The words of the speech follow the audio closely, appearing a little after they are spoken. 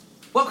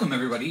Welcome,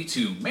 everybody,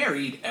 to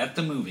Married at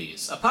the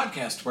Movies, a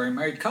podcast where a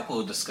married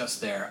couple discuss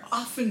their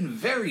often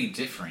very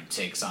different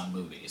takes on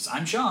movies.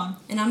 I'm Sean.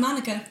 And I'm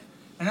Monica.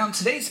 And on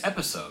today's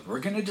episode, we're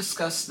going to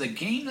discuss the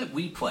game that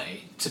we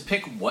play to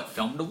pick what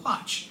film to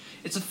watch.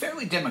 It's a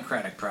fairly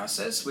democratic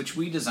process, which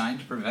we designed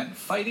to prevent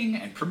fighting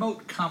and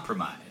promote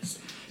compromise.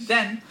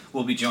 Then,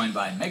 we'll be joined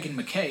by Megan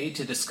McKay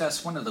to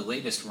discuss one of the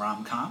latest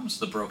rom-coms,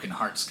 The Broken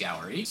Heart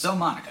Scourge. So,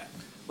 Monica,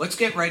 let's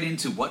get right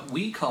into what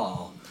we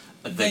call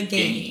the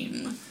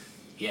game.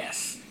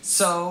 Yes.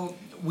 So,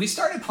 we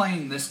started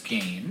playing this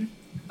game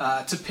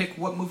to pick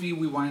what movie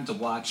we wanted to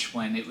watch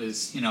when it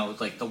was,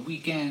 like the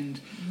weekend.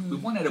 Mm-hmm. We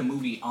wanted a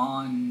movie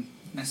on,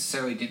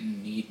 necessarily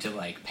didn't need to,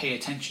 pay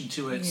attention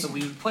to it, so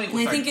we would play it with our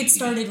DVDs. And I think it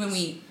started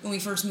when we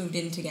first moved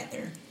in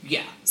together.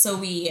 Yeah. So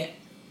we,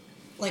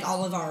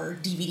 all of our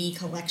DVD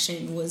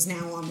collection was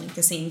now on,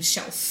 the same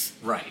shelf.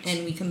 Right.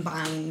 And we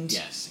combined...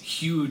 Yes.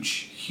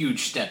 Huge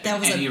step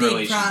in any relationship. That was a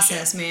big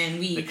process, man.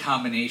 The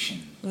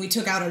combination. We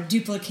took out our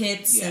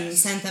duplicates and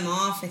sent them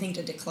off, I think,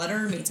 to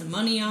Declutter, made some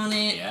money on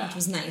it, which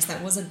was nice.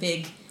 That was a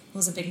big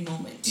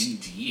moment.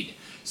 Indeed.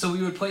 So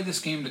we would play this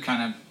game to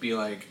kind of be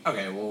like,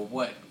 okay, well,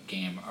 what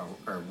game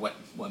or what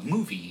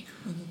movie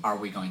are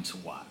we going to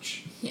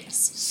watch? Yes.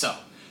 So,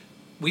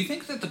 we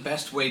think that the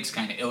best way to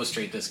kind of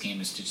illustrate this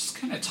game is to just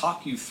kind of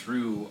talk you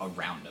through a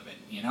round of it,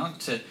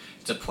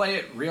 to play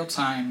it real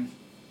time.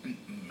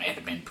 May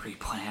have been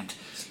pre-planned,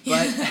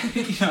 but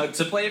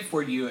to play it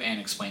for you and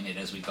explain it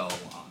as we go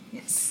along.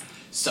 Yes.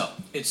 So,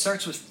 it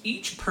starts with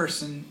each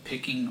person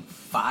picking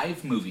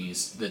 5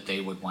 movies that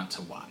they would want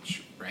to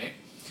watch, right?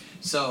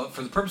 So,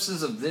 for the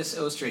purposes of this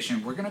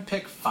illustration, we're going to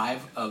pick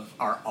 5 of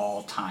our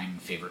all-time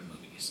favorite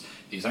movies.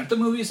 These aren't the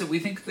movies that we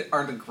think that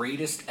are the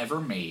greatest ever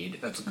made.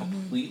 That's a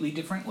completely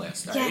different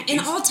list. Yeah, right? An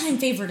all-time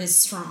favorite is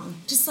strong.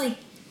 Just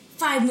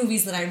 5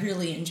 movies that I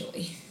really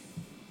enjoy.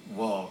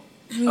 Well,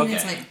 I mean,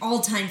 it's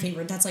all-time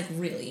favorite. That's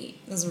really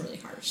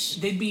harsh.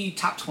 They'd be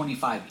top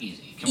 25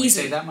 easy. Can we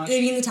say that much?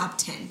 They'd be in the top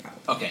 10,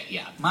 probably. Okay,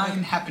 yeah.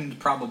 Mine happened to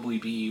probably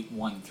be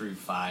 1 through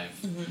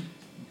 5.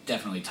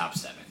 Definitely top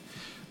 7.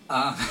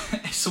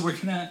 So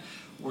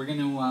we're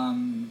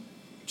gonna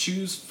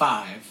choose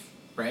 5,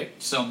 right?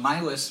 So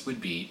my list would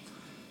be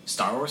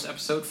Star Wars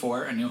Episode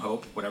 4, A New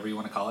Hope, whatever you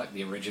want to call it,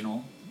 the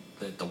original,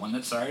 the one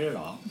that started it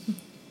all.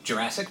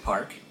 Jurassic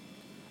Park,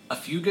 A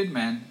Few Good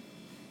Men,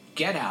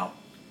 Get Out,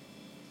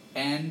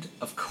 and,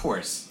 of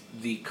course,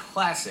 the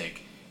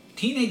classic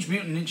Teenage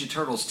Mutant Ninja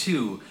Turtles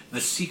 2,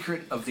 The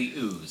Secret of the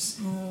Ooze.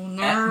 Oh,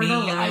 At me,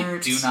 I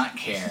do not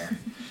care.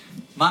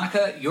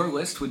 Monica, your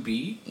list would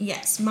be?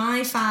 Yes,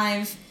 my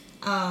 5.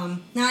 Now,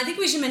 I think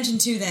we should mention,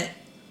 too, that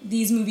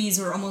these movies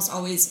were almost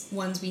always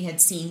ones we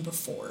had seen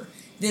before.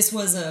 This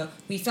was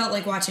we felt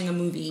like watching a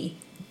movie.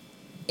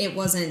 It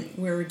wasn't,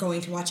 we're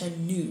going to watch a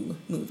new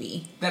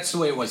movie. That's the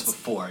way it was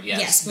before, yes.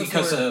 Yes, before.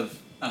 Because of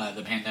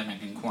the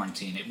pandemic and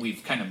quarantine,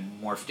 we've kind of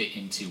morphed it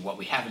into what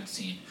we haven't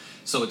seen.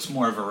 So it's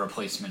more of a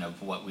replacement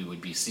of what we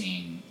would be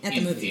seeing at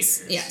in the movies.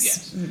 Theaters.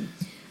 Yes.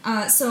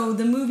 Mm-hmm. So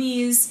the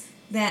movies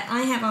that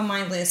I have on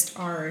my list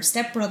are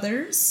Step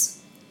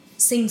Brothers,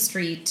 Sing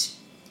Street,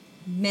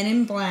 Men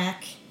in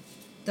Black,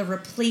 The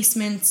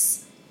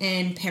Replacements,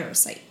 and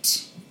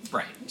Parasite.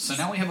 Right. So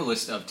now we have a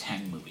list of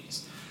 10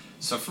 movies.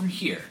 So from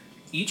here,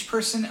 each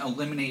person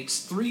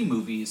eliminates 3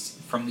 movies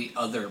from the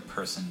other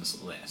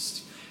person's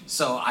list.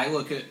 So I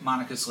look at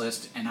Monica's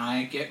list and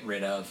I get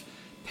rid of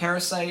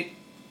Parasite,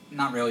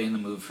 not really in the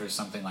mood for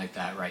something like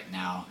that right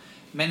now.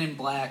 Men in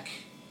Black,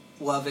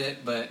 love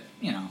it, but,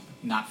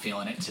 not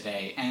feeling it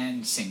today.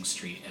 And Sing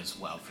Street as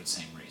well for the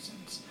same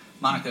reasons.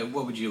 Monica,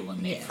 what would you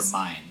eliminate from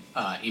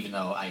mine? Even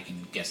though I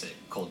can guess it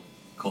cold.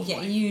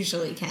 Yeah, you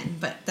usually can,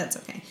 but that's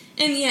okay.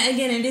 And yeah,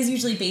 again, it is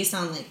usually based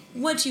on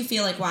what you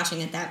feel like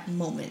watching at that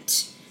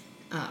moment.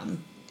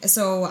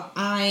 So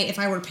if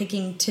I were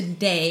picking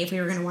today, if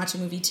we were going to watch a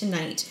movie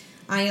tonight,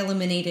 I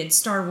eliminated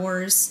Star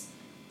Wars,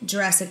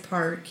 Jurassic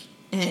Park,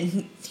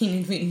 and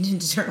Teenage Mutant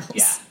Ninja Turtles.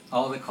 Yeah,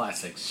 all the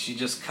classics. She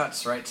just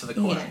cuts right to the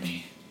core of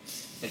me.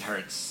 It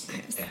hurts.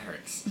 It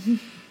hurts.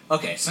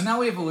 Okay, so now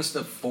we have a list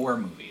of 4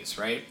 movies,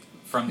 right?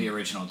 From the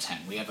original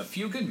 10. We have A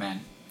Few Good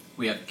Men,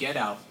 we have Get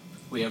Out,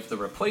 we have The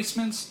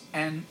Replacements,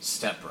 and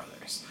Step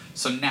Brothers.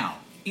 So now,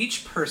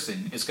 each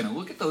person is going to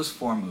look at those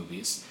 4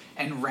 movies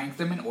and rank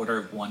them in order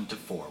of 1 to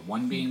 4.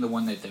 1 being the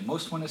one that they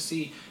most want to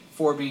see,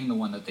 4 being the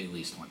one that they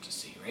least want to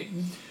see, right?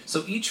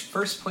 So each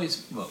first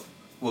place vote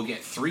will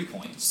get 3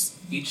 points.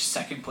 Each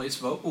second place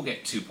vote will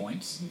get 2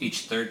 points.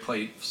 Each third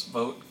place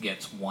vote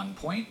gets 1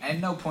 point, and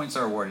no points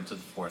are awarded to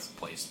the 4th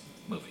place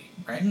movie,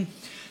 right?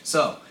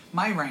 So,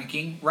 my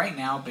ranking right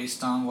now,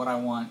 based on what I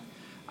want,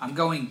 I'm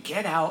going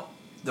Get Out,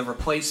 The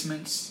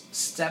Replacements,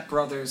 Step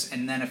Brothers,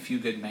 and then A Few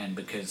Good Men,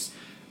 because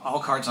all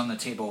cards on the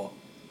table,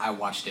 I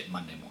watched it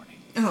Monday morning.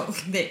 Oh,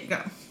 there you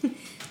go.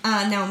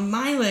 Now,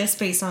 my list,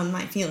 based on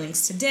my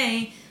feelings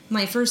today,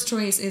 my first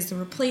choice is The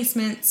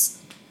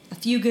Replacements, A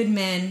Few Good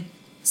Men,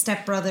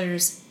 Step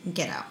Brothers,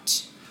 Get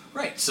Out.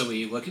 Right, so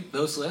we look at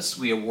those lists,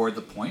 we award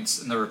the points,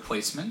 and The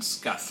Replacements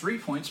got 3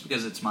 points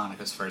because it's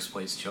Monica's first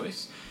place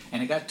choice,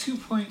 And it got 2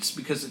 points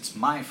because it's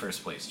my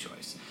first place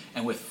choice.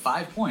 And with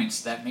 5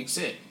 points, that makes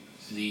it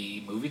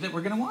the movie that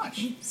we're going to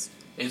watch. Oops.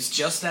 It's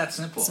just that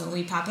simple. So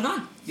we pop it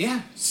on.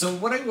 Yeah. So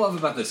what I love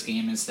about this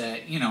game is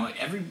that,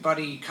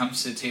 everybody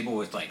comes to the table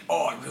with like,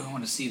 oh, I really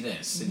want to see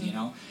this.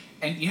 Mm-hmm.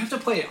 And you have to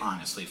play it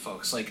honestly,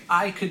 folks. Like,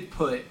 I could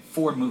put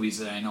 4 movies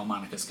that I know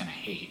Monica's going to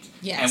hate.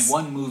 Yes. And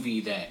 1 movie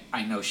that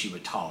I know she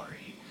would tolerate.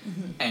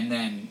 Mm-hmm. And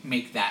then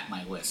make that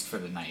my list for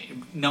the night.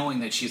 Knowing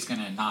that she's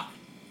going to knock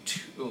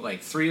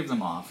 3 of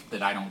them off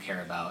that I don't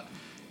care about.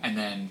 And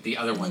then the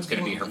other one's going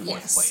to be her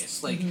 4th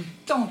place. Like,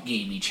 don't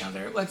game each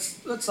other.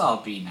 Let's all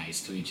be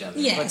nice to each other.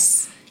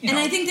 Yes. And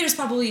I think there's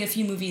probably a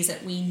few movies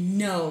that we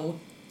know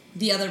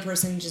the other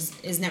person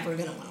just is never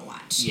going to want to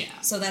watch. Yeah.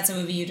 So that's a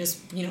movie you just,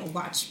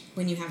 watch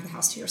when you have the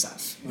house to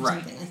yourself. Or right.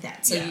 Something like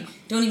that. So you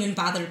don't even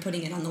bother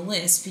putting it on the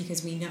list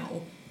because we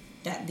know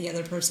that the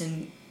other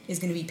person is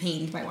going to be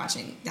pained by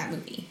watching that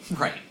movie.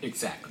 Right.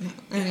 Exactly. No,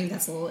 I think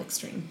that's a little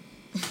extreme.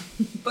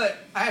 But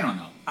I don't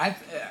know.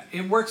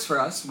 It works for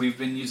us. We've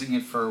been using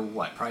it for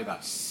probably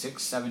about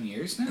 6-7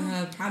 years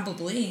now.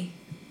 Probably.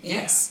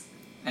 Yes.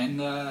 Yeah.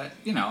 And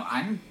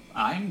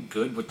I'm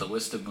good with the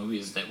list of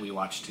movies that we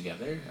watch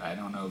together. I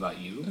don't know about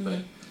you, but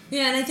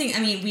yeah, and I think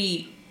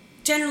we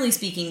generally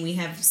speaking we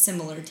have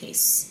similar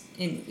tastes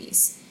in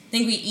movies. I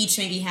think we each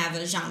maybe have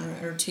a genre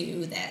or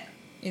two that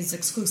is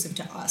exclusive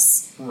to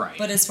us. Right.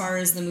 But as far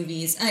as the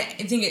movies, I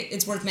think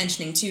it's worth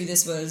mentioning too.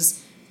 This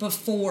was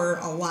before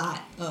a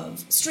lot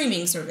of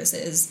streaming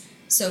services.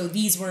 So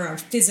these were our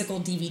physical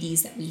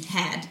DVDs that we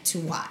had to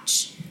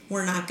watch.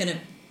 We're not going to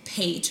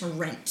pay to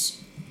rent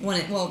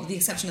with the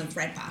exception of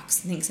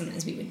Redbox. I think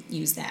sometimes we would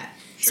use that.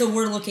 Sure. So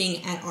we're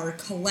looking at our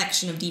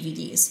collection of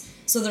DVDs.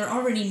 So they're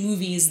already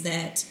movies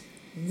that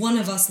one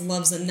of us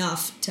loves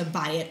enough to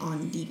buy it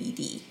on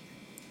DVD.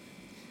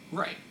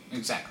 Right,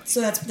 exactly.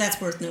 So that's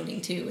worth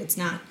noting too. It's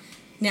not...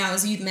 Now,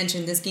 as you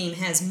mentioned, this game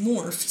has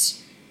morphed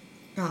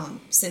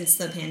since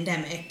the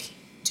pandemic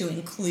to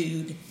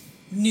include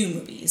new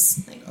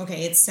movies. Like,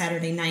 okay, it's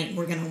Saturday night,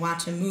 we're going to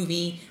watch a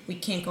movie. We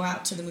can't go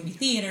out to the movie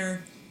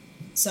theater.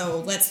 So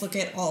let's look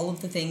at all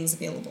of the things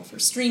available for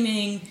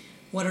streaming.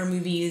 What are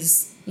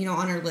movies, on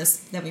our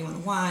list that we want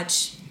to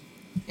watch?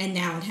 And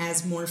now it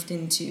has morphed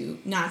into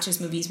not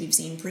just movies we've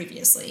seen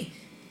previously,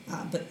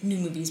 but new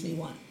movies we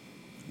want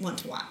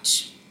to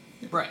watch.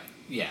 Right.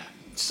 Yeah.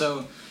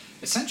 So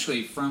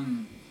essentially,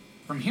 from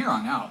here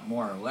on out,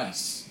 more or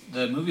less,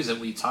 the movies that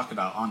we talk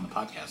about on the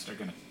podcast are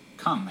going to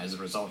come as a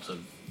result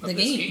of the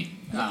this game.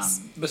 Yes.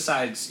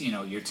 Besides,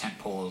 your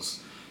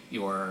tentpoles,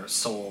 your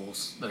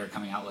Souls that are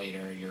coming out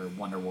later, your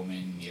Wonder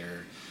Woman,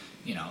 your,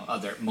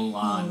 other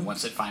Mulan,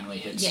 once it finally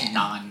hits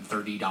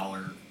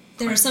non-$30.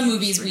 There are some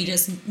movies we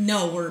just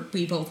know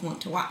we both want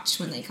to watch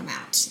when they come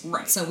out.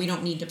 Right. So we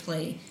don't need to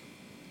play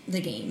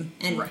the game.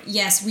 And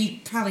yes,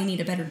 we probably need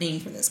a better name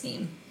for this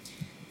game.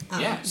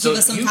 Give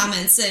us some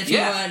comments if you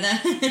would.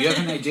 Do you have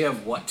an idea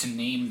of what to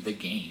name the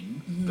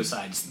game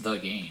besides the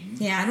game?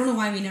 Yeah, I don't know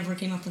why we never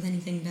came up with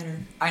anything better.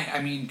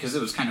 I mean, because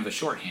it was kind of a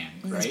shorthand,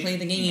 right? Let's play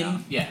the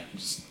game.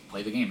 Just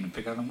play the game and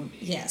pick out a movie.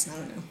 Yes, I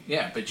don't know.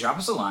 Yeah, but drop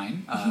us a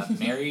line,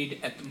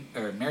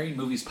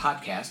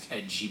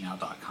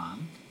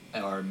 marriedmoviespodcast@gmail.com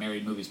or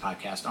Married Movies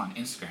Podcast on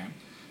Instagram,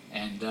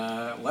 and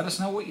let us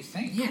know what you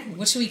think. Yeah,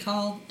 what should we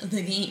call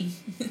the game?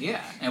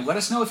 Yeah, and let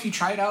us know if you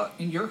try it out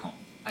in your home.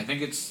 I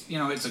think it's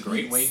a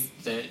great way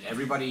that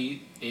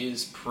everybody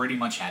is pretty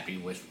much happy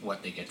with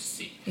what they get to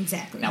see.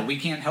 Exactly. Now, we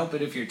can't help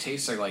it if your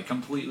tastes are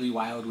completely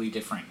wildly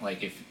different.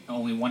 Like if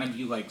only one of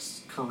you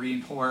likes Korean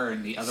horror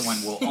and the other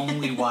one will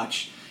only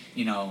watch,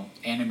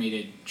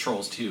 animated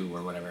Trolls 2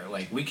 or whatever.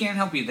 We can't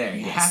help you there.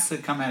 Yes. You have to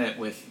come at it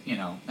with,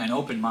 an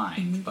open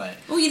mind. But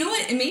well, you know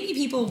what? And maybe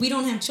we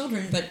don't have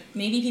children, but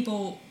maybe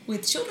people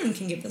with children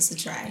can give this a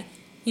try.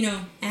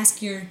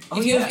 Ask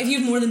if you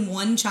have more than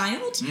one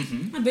child,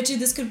 I bet you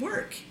this could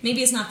work.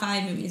 Maybe it's not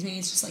 5 movies, maybe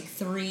it's just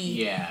 3.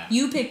 Yeah.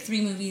 You pick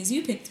 3 movies,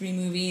 you pick 3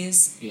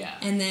 movies. Yeah.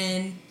 And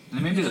then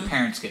maybe the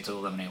parents get to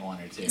eliminate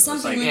 1 or 2. It's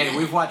like hey, that.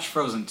 We've watched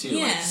Frozen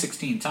 2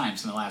 16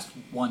 times in the last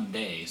one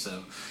day,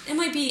 so it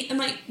might be a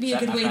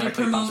good way to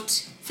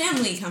promote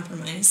family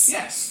compromise.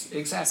 Yes,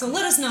 exactly. So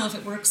let us know if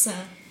it works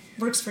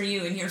for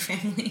you and your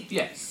family.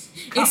 Yes.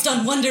 It's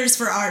done wonders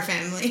for our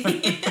family.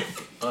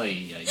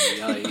 Oy, oy,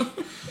 oy.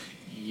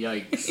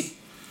 Yikes.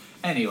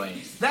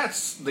 Anyway,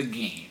 that's the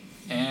game.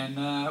 And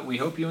we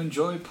hope you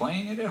enjoy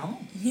playing it at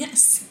home.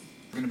 Yes.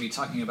 We're going to be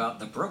talking about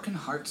The Broken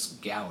Hearts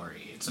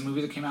Gallery. It's a movie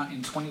that came out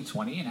in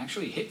 2020 and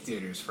actually hit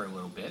theaters for a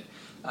little bit.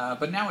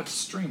 But now it's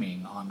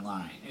streaming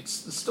online.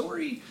 It's the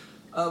story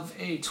of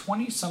a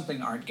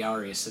 20-something art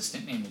gallery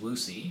assistant named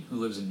Lucy, who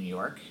lives in New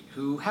York,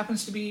 who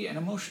happens to be an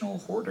emotional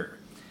hoarder.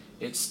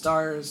 It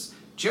stars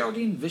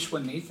Geraldine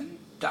Vishwanathan,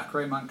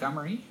 Dakray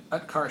Montgomery,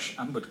 Utkarsh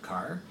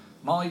Ambudkar,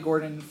 Molly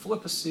Gordon,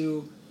 Philippa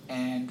Sue,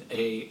 and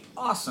a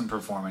awesome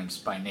performance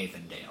by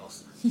Nathan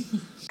Dales.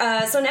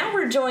 So now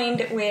we're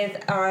joined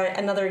with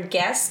another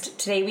guest.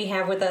 Today we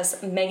have with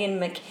us Megan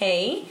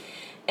McKay.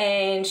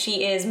 and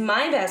she is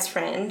my best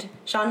friend.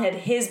 Sean had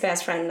his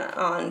best friend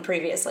on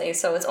previously,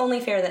 so it's only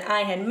fair that I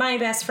had my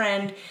best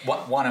friend.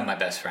 One of my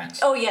best friends.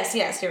 Oh, yes,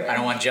 you're right. I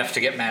don't want Jeff to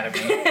get mad at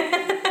me.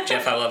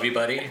 Jeff, I love you,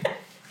 buddy.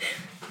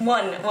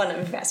 One of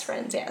my best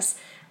friends, yes.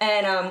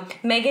 And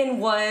Megan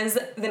was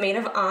the maid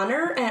of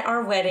honor at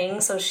our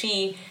wedding, so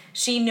she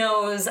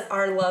knows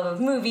our love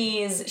of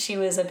movies. She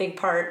was a big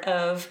part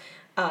of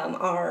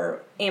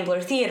our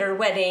Ambler Theater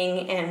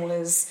wedding and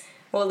was,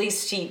 well, at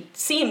least she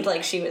seemed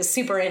like she was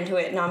super into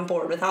it and on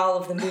board with all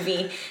of the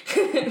movie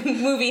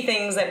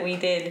things that we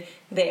did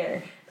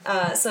there.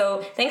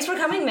 So thanks for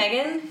coming,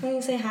 Megan. Can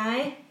you say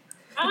hi?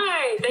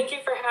 Hi, thank you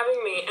for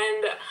having me.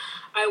 And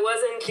I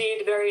was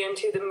indeed very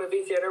into the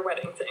movie theater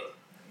wedding thing.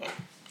 Yeah.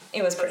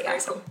 It was pretty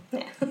awesome.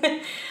 Cool.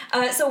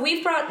 Yeah. So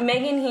we've brought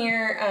Megan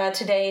here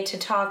today to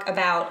talk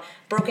about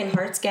Broken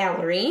Hearts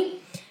Gallery.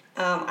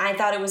 I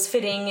thought it was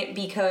fitting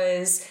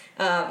because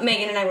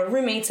Megan and I were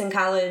roommates in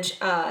college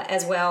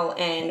as well,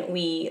 and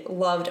we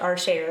loved our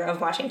share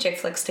of watching chick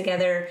flicks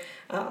together.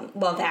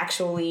 Love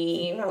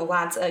Actually,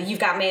 lots. You've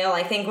Got Mail,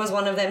 I think, was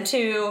one of them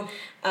too.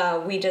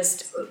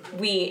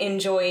 We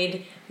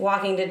enjoyed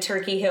walking to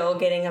Turkey Hill,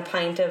 getting a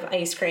pint of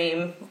ice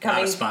cream.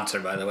 Not a sponsor,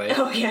 by the way.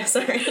 Oh yeah,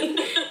 sorry.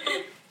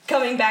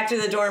 Coming back to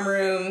the dorm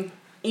room,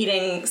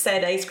 eating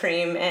said ice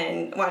cream,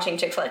 and watching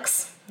chick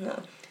flicks. No,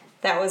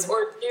 that was.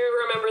 Or do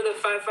you remember the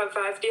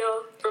 555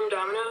 deal from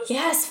Domino's?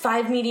 Yes,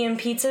 5 medium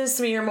pizzas,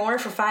 3 or more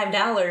for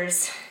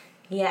 $5.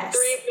 Yes.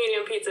 3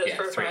 medium pizzas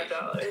for $5.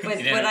 $5. What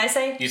did I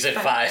say? You said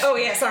 5. Oh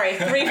yeah, sorry. 3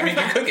 for I mean,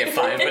 you could get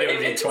 5, but it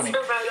would be 20. For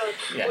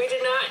 $5. Yeah. We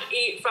did not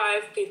eat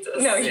 5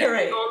 pizzas. No, you're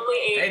right. We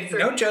only ate 3.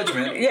 No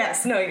judgment.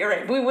 Yes, no, you're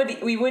right.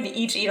 We would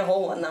each eat a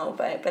whole one though,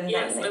 but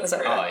Yes, then it was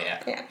that's okay. Oh,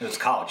 yeah. It was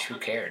college. Who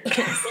cared?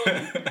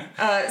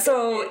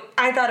 So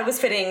I thought it was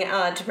fitting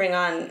to bring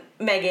on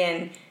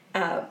Megan,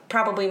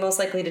 probably most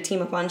likely to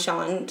team up on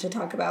Sean to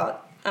talk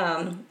about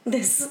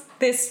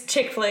this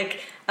chick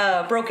flick,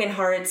 Broken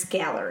Hearts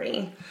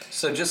Gallery.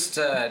 So just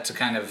to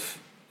kind of,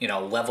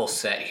 level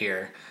set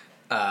here,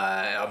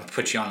 I'll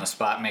put you on the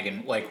spot,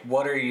 Megan. Like,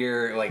 what are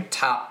your,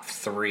 top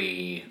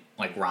 3,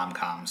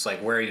 rom-coms?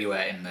 Where are you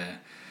at in the,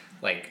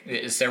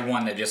 is there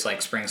one that just,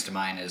 springs to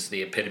mind as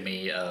the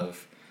epitome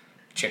of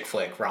chick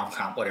flick,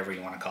 rom-com, whatever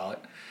you want to call it?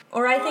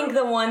 Or I think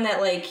the one that,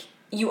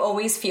 you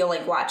always feel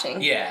like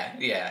watching.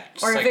 Yeah.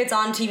 Just or if it's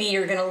on TV,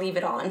 you're going to leave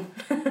it on.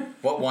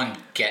 What one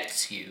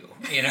gets you,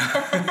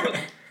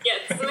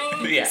 Gets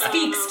me? Yeah.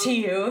 Speaks to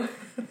you.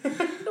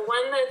 The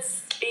one that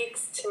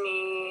speaks to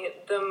me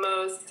the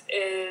most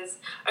is,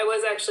 I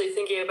was actually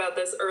thinking about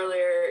this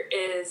earlier,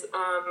 is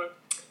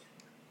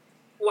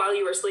While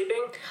You Were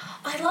Sleeping.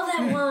 I love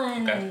that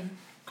one. Okay.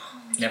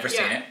 Never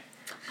seen it.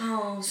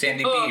 Oh.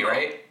 Sandy B,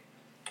 right?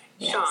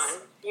 Yes.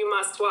 Sean, you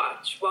must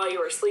watch While You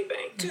Were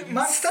Sleeping.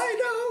 Must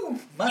I know?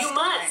 You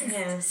must.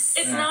 Yes.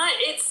 It's not,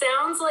 it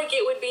sounds like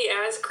it would be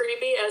as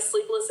creepy as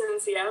Sleepless in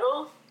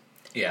Seattle.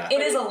 Yeah.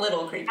 It is a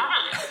little creepy.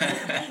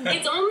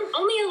 It's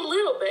only a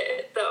little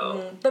bit,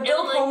 though. But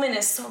Bill Pullman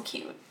is so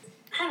cute.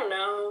 I don't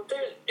know.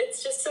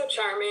 It's just so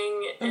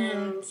charming,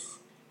 and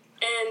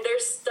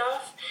there's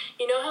stuff.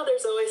 You know how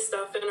there's always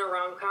stuff in a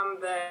rom-com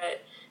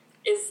that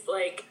is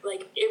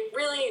it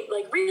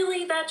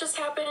really that just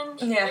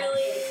happened? Yeah.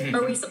 Really?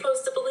 Are we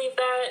supposed to believe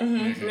that?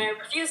 And I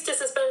refuse to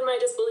suspend my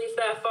disbelief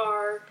that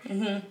far.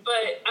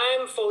 But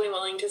I'm fully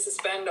willing to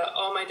suspend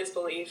all my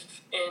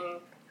disbelief in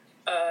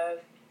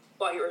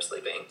While You Were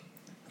Sleeping.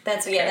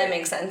 That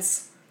makes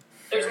sense.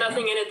 There's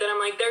nothing in it that I'm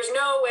like, there's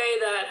no way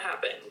that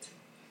happened.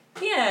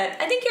 Yeah,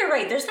 I think you're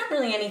right. There's not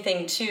really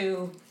anything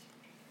too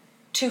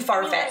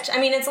far-fetched. I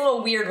mean, it's a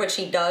little weird what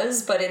she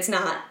does, but it's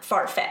not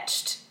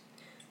far-fetched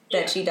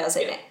that she does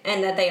it.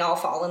 And that they all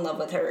fall in love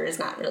with her is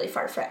not really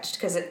far-fetched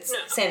because it's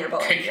Sandra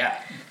Bullock.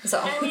 Yeah. So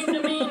I mean,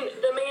 the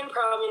main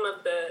problem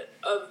of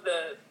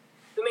the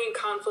main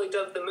conflict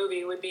of the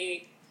movie would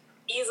be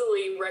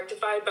easily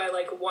rectified by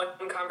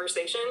one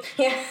conversation.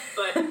 Yeah.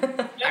 But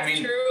that's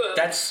true of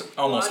that's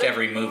almost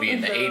every movie in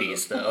the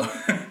 80s, though.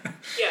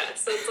 Yeah,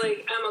 so it's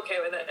I'm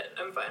okay with it.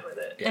 I'm fine with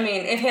it. Yeah. I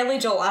mean, if Haley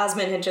Joel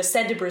Osment had just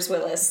said to Bruce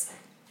Willis,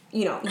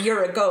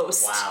 you're a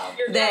ghost. Wow.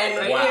 Then,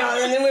 dead, right?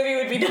 then the movie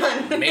would be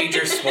done.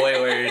 Major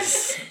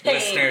spoilers.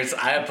 Listeners,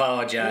 I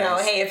apologize. No,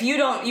 hey, if you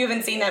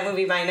haven't seen that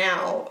movie by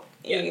now,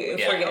 you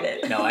forget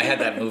it. No, I had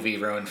that movie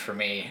ruined for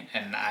me,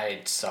 and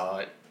I saw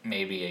it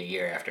maybe a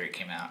year after it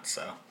came out,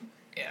 so,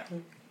 yeah.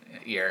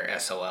 Your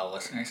SOL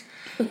listeners.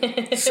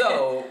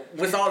 So,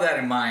 with all that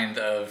in mind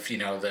of,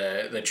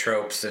 the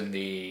tropes and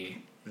the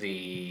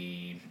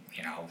the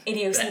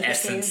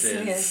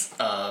essences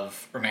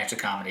of romantic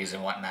comedies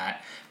and whatnot.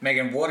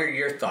 Megan, what are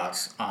your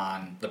thoughts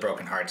on the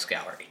Broken Hearts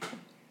Gallery?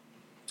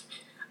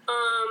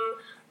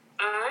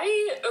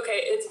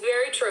 It's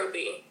very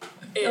tropey.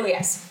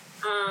 Yes.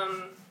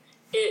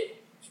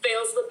 It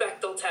fails the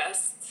Bechdel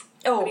test.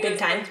 Oh, big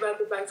time. Talked about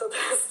the Bechdel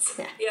test.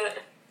 Yeah.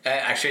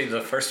 Actually,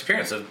 the first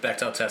appearance of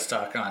Bechdel test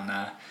talk on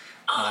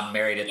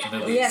Married at the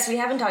Movies. Yes, we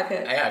haven't talked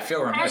about it. Yeah, I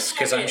feel remiss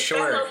because I'm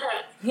sure.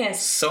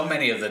 Yes. So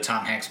many of the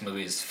Tom Hanks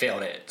movies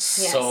failed it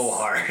so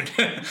hard.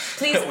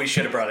 Please. That we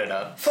should have brought it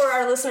up. For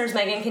our listeners,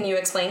 Megan, can you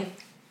explain?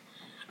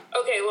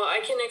 Okay, well,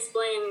 I can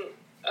explain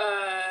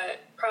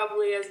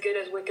probably as good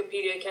as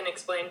Wikipedia can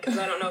explain, because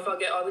I don't know if I'll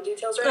get all the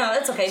details right. No,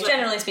 that's okay. But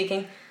Generally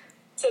speaking.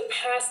 to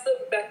pass the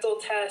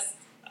Bechdel test,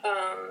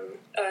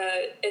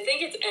 I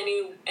think it's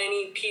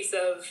any piece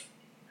of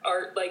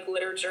art, like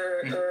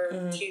literature or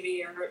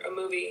TV or a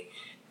movie,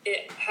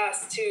 it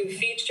has to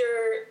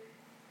feature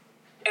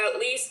at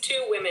least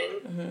two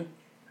women.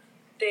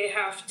 They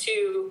have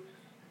to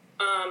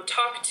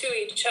talk to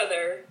each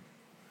other,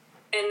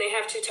 and they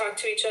have to talk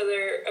to each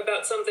other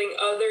about something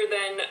other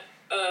than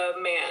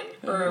a man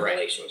or a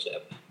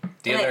relationship.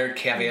 The other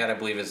caveat, I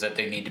believe, is that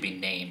they need to be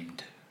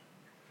named.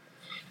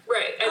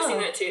 Right, I've seen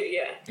that too,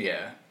 yeah.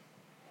 Yeah.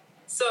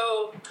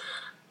 So,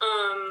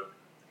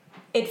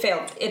 It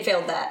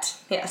failed that,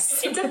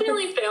 yes. it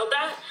definitely failed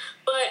that,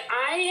 but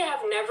I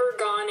have never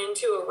gone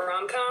into a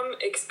rom-com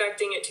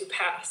expecting it to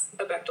pass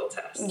a Bechdel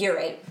test. You're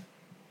right.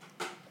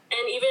 And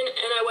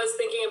I was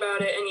thinking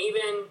about it, and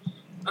even,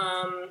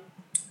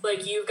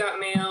 like, You've Got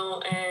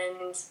Mail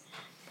and,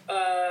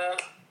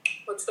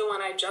 what's the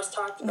one I just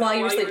talked about? While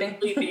You Were Sleeping.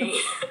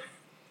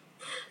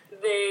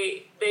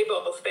 They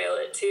both fail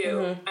it,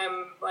 too.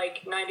 I'm,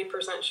 like,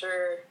 90%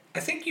 sure. I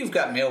think You've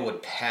Got Mail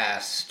would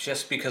pass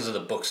just because of the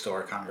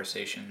bookstore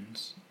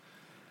conversations.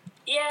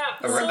 Yeah.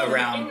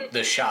 Around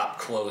the shop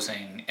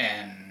closing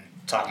and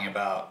talking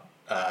about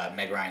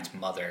Meg Ryan's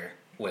mother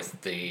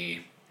with the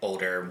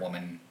older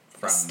woman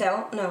from...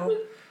 Estelle? No.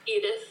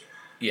 Edith.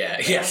 Yeah,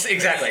 yes,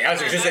 exactly. I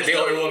was going to say the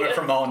older woman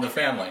from All in the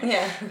Family.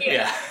 Yeah.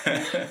 Yeah.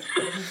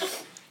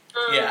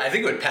 Yeah, I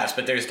think it would pass,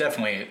 but there's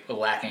definitely a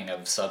lacking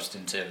of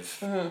substantive,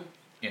 you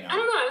know. I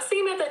don't know. I was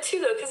thinking about that too,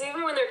 though, because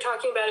even when they're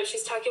talking about it,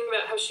 she's talking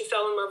about how she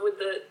fell in love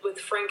with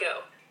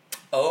Franco.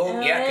 Oh,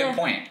 yeah, good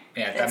point.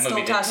 Yeah, that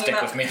movie didn't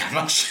stick with me that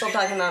much. Still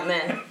talking about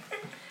men.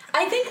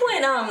 I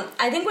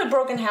think what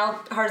Broken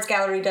Hearts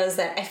Gallery does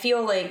that I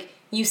feel like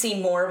you see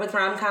more with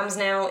rom-coms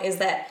now is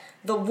that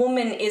the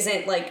woman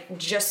isn't like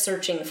just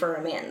searching for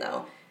a man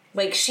though.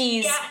 Like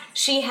she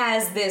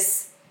has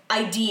this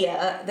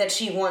idea that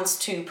she wants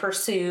to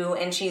pursue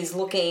and she's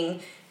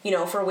looking,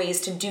 for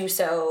ways to do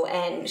so,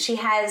 and she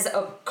has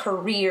a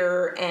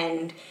career,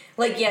 and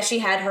like she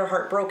had her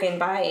heart broken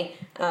by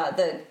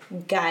the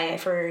guy, I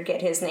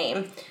forget his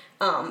name,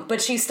 but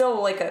she's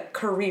still like a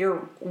career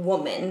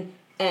woman,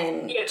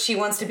 and she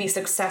wants to be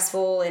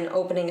successful in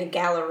opening a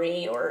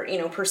gallery or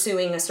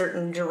pursuing a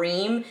certain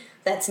dream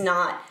that's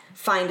not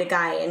find a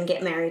guy and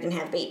get married and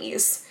have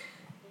babies.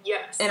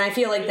 Yes. And I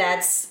feel like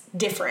that's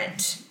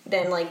different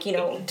than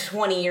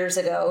 20 years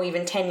ago,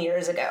 even 10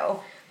 years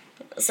ago.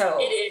 So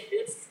it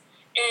is.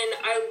 And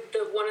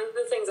one of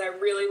the things I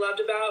really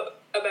loved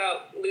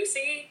about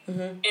Lucy,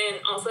 and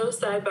also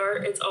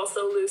sidebar, it's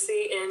also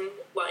Lucy in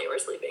While You Were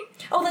Sleeping.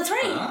 Oh, that's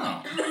right.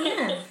 Oh.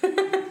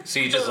 Yeah. So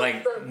you just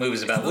like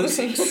movies about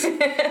Lucy's.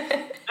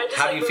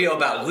 How do you feel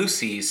about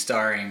Lucy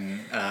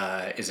starring,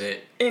 is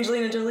it...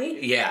 Angelina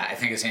Jolie? Yeah, I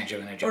think it's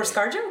Angelina Jolie. Or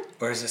ScarJo?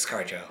 Or is it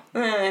ScarJo?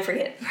 I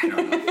forget. I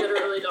don't know. I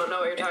literally don't know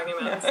what you're talking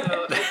about, so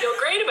I feel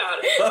great about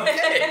it.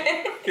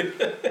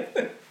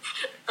 Okay.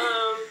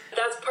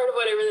 That's part of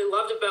what I really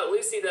loved about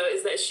Lucy, though,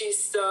 is that she's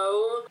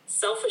so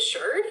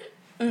self-assured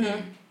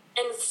and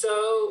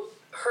so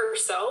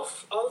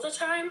herself all the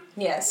time.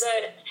 Yes.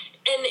 And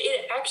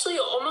it actually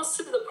almost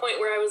to the point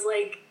where I was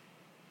like,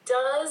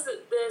 does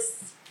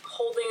this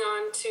holding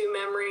on to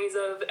memories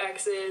of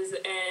exes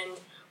and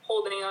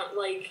holding on,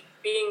 like,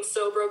 being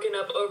so broken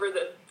up over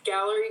the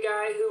gallery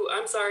guy who,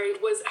 I'm sorry,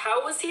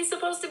 how was he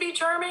supposed to be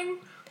charming?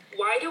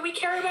 Why do we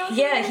care about him?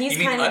 Yeah, he's You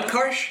mean kind of...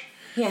 Utkarsh?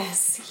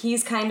 Yes,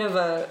 he's kind of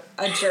a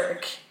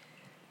jerk.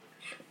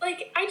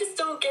 Like, I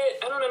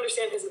don't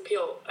understand his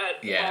appeal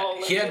at all.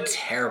 Like, he had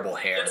terrible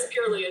hair. He was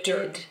purely a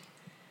jerk.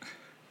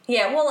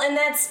 Yeah, well, and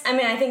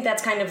I think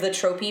that's kind of the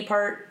tropey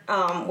part,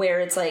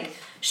 where it's like,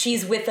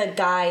 she's with a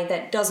guy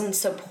that doesn't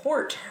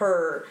support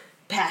her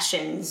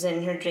passions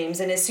and her dreams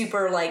and is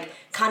super, like,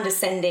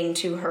 condescending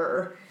to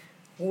her,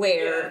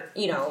 where,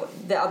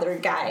 the other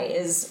guy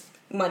is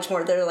much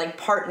more, they're, like,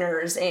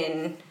 partners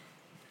in...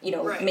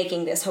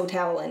 making this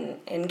hotel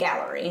and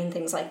gallery and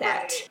things like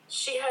that. Right.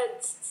 She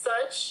had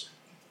such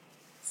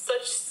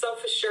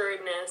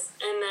self-assuredness,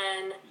 and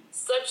then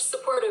such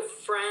supportive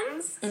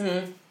friends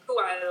who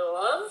I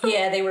love.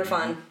 Yeah, they were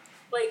fun.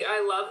 Like, I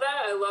love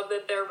that. I love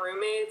that they're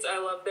roommates. I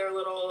love their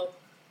little,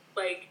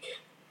 like,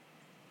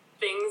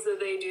 things that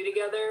they do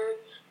together.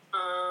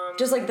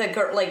 Just like the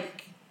girl,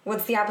 like,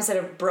 what's the opposite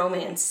of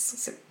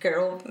bromance?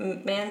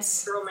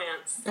 Girl-mance?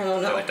 Romance. I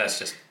don't know. So that's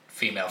just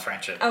female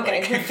friendship.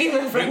 Okay, Like,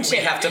 female friendship.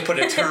 we have to put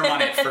a term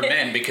on it for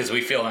men because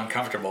we feel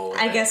uncomfortable with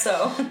it. I guess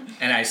so.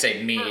 And I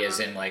say me as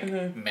in, like,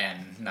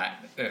 men, not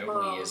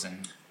we as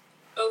in...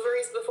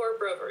 Ovaries before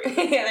broveries.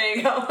 Yeah, there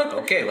you go.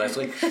 Okay,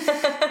 Leslie. Stop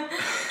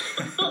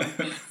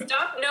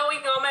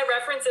knowing all my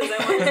references. I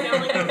want to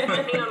sound like I'm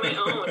finding on my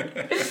own.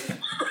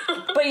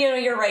 But,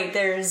 you're right.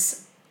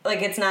 There's,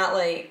 like, it's not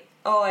like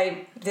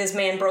this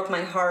man broke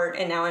my heart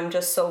and now I'm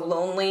just so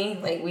lonely.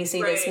 Like, we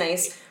see this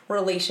nice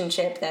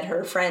relationship that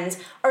her friends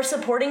are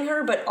supporting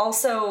her, but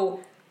also,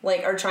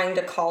 like, are trying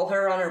to call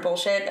her on her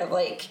bullshit of,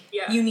 like,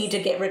 you need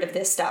to get rid of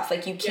this stuff.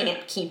 Like, you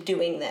can't keep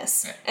doing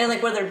this. Yeah. And,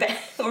 like, where they're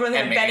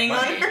betting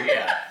on her.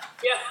 Yeah.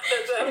 Yeah,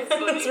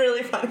 that's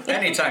really funny.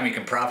 Anytime you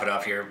can profit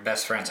off your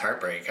best friend's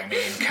heartbreak, I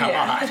mean, come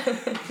on.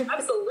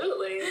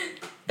 Absolutely.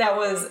 That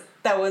was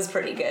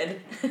pretty good.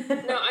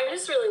 No, I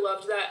just really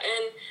loved that,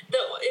 and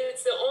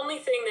it's the only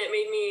thing that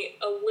made me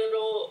a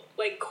little,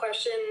 like,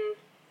 question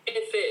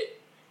if it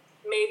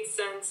made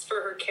sense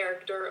for her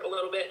character a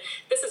little bit.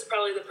 This is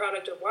probably the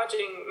product of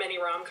watching many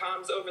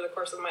rom-coms over the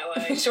course of my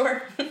life.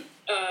 Sure.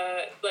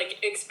 Like,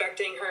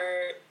 expecting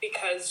her,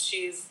 because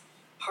she's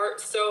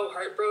so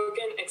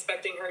heartbroken,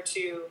 expecting her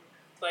to,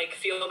 like,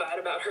 feel bad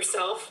about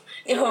herself.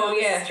 Oh,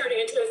 yeah. This is turning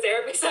into a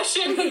therapy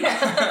session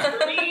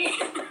for me.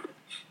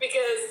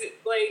 Because,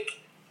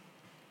 like,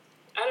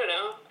 I don't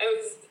know. I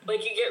was,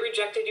 like, you get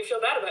rejected, you feel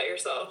bad about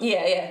yourself.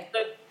 Yeah.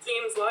 That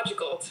seems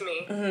logical to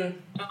me.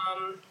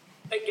 Mm-hmm.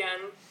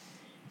 Again,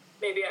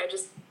 maybe I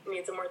just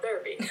need some more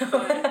therapy.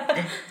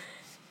 But.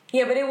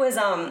 Yeah, but it was,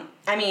 I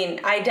mean,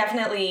 I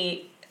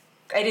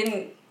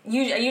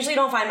usually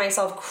don't find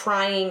myself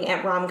crying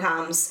at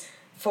rom-coms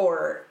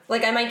for,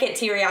 like, I might get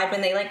teary-eyed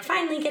when they, like,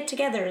 finally get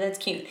together, that's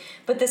cute.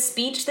 But the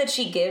speech that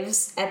she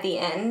gives at the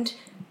end,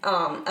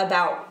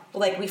 about,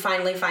 like, we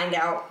finally find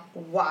out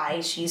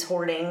why she's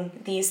hoarding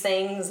these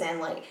things, and,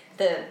 like,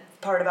 the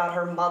part about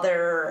her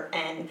mother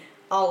and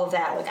all of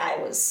that, like, I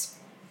was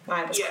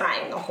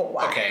crying a whole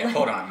lot. Okay,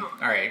 hold on.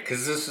 All right,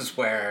 because this is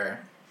where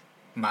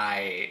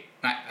I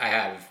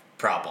have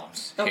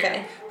problems here.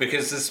 Okay.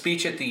 Because the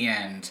speech at the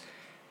end,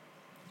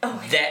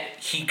 that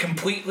he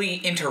completely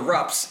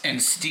interrupts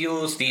and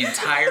steals the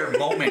entire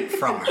moment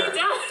from her. He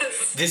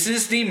does. This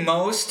is the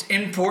most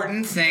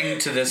important thing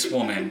to this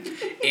woman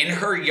in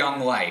her young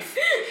life.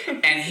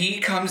 And he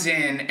comes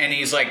in and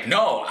he's like,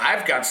 no,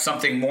 I've got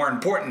something more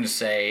important to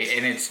say,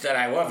 and it's that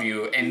I love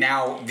you. And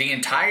now the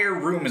entire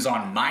room is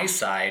on my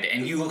side,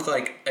 and you look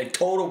like a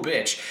total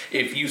bitch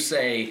if you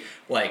say,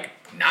 like,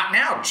 not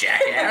now,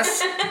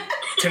 jackass.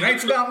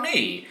 Tonight's about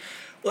me.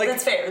 Like,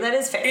 that's fair. That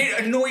is fair.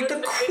 It annoyed the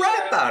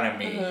crap out of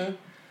me. Mm-hmm.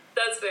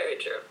 That's very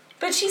true.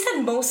 But she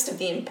said most of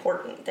the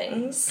important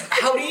things.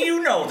 How do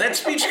you know? That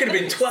speech could have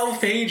been 12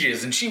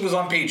 pages, and she was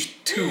on page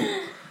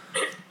 2.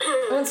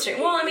 That's true.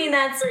 Well, I mean,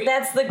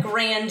 that's the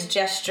grand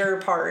gesture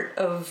part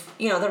of,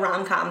 you know, the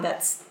rom-com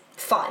that's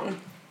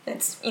fun.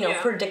 It's, you know,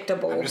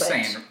 predictable. I'm just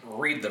saying,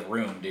 read the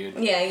room, dude.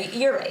 Yeah,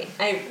 you're right.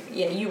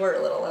 You were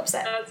a little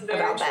upset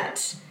about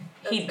that.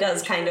 He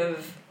does kind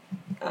of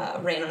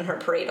rain on her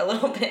parade a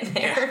little bit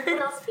there.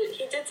 Yeah.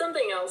 He did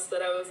something else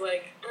that I was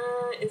like,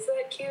 is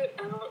that cute?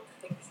 I don't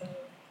think so.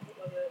 What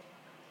was it?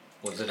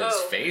 Was it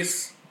his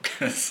face?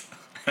 Because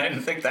I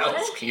didn't think that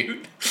was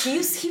cute. He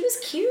was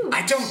cute.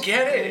 I don't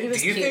get it.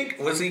 Do you think,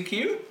 was he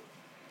cute?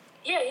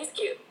 Yeah, he's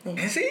cute.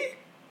 Is he?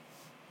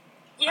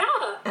 Yeah.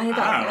 I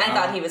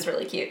thought he was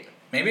really cute.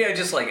 Maybe I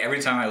just, like,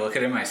 every time I look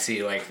at him, I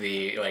see, like,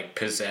 the, like,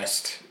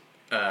 possessed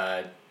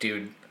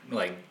dude,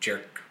 like,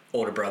 jerk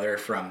older brother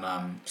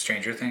from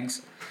Stranger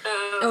Things.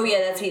 Oh, yeah,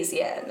 that's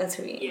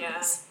who he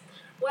is.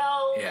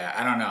 Well... Yeah,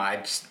 I don't know.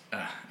 I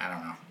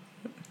don't know.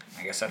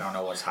 I guess I don't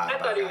know what's hot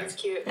about thought he guys. was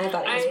cute. I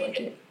thought he was really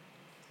cute.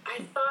 I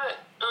thought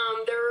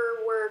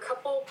there were a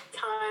couple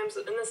times,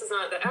 and this is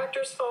not the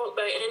actor's fault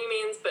by any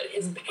means, but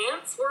his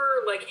pants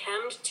were, like,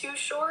 hemmed too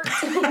short.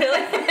 Really?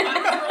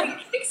 I was like,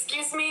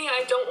 excuse me,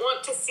 I don't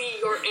want to see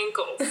your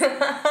ankles.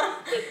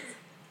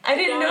 I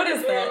didn't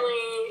notice that.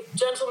 Apparently,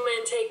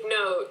 gentlemen, take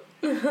note.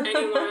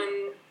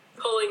 Anyone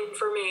pulling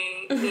for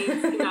me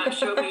needs to not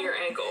show me your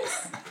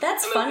ankles.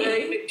 That's I'm funny. I'm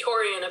very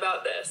Victorian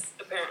about this,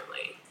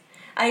 apparently.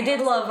 I did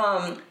love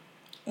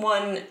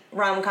one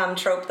rom-com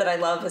trope that I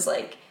love is,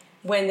 like,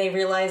 when they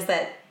realize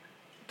that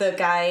the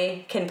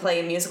guy can play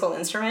a musical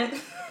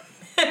instrument.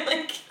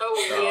 Like,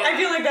 I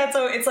feel like that's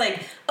so. It's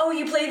like, oh,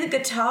 you play the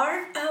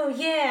guitar? Oh,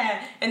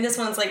 yeah. And this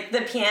one's like,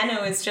 the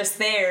piano is just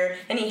there,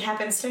 and he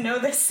happens to know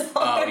this song.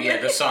 Oh, yeah,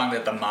 the song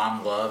that the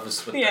mom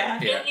loves. With the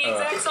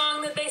exact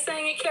song that they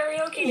sang at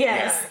karaoke.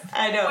 Yes, yeah.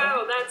 I know.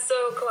 Wow, that's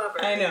so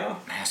clever. I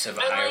know. Massive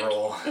eye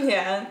roll.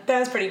 Yeah, that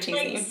was pretty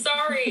cheesy. Like,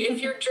 sorry,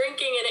 if you're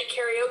drinking and at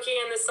karaoke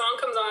and this song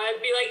comes on,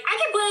 I'd be like, I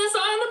can play this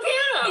song on the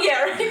piano.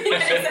 Yeah,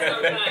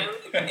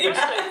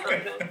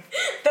 right.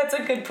 That's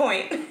a good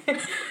point.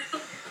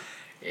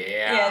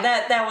 Yeah. Yeah,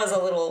 that was a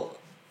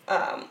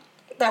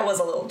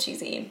little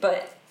cheesy,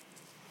 but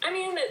I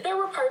mean, there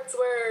were parts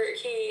where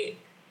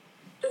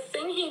the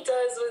thing he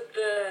does with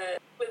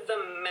the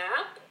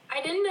map,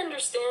 I didn't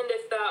understand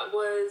if that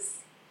was,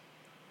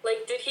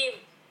 like, did he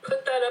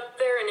put that up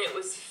there and it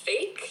was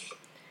fake?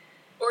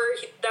 Or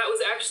that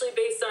was actually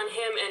based on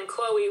him and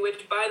Chloe,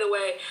 which, by the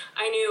way,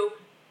 I knew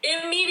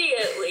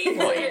immediately.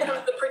 Well, Here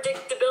comes the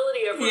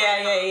predictability of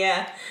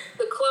Yeah.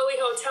 The Chloe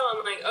Hotel,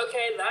 I'm like,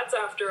 okay, that's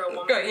after a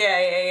woman.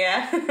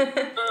 Yeah.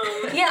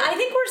 Yeah, I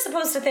think we're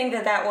supposed to think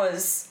that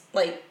was,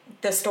 like,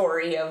 the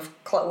story of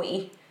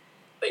Chloe.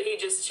 But he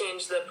just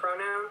changed the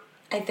pronoun?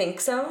 I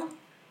think so.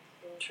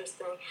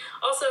 Interesting.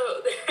 Also,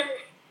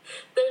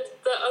 there's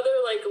the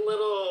other like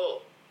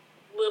little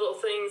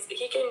things.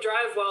 He can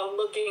drive while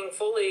looking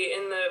fully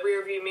in the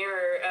rearview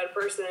mirror at a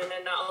person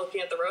and not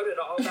looking at the road at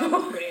all. That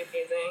was pretty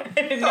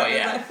amazing. Oh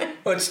yeah.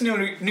 Well, it's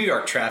New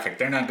York traffic.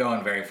 They're not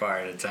going very far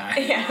at a time.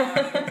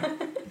 Yeah.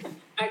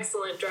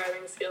 Excellent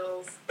driving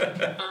skills. And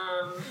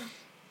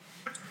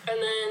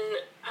then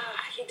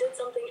he did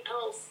something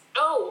else.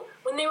 Oh,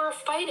 when they were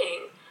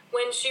fighting,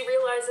 when she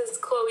realizes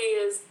Chloe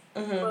is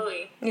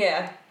Chloe.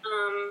 Yeah.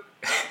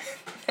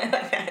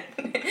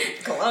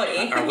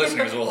 Chloe. Our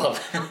listeners will love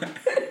that.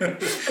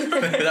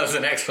 That was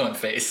an excellent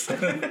face.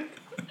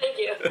 Thank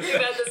you. Too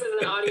bad this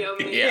is an audio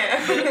medium.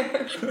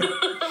 Yeah.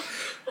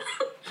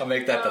 I'll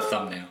make that the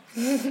thumbnail.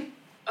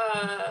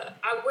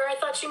 Where I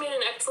thought she made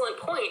an excellent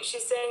point.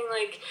 She's saying,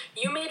 like,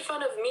 you made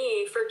fun of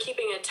me for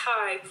keeping a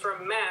tag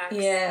from Max.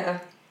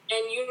 Yeah.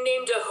 And you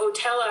named a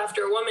hotel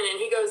after a woman, and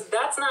he goes,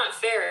 that's not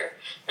fair.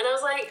 And I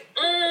was like,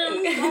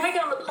 tag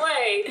on the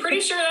play. Pretty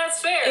sure that's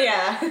fair.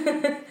 Yeah.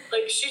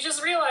 Like, she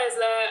just realized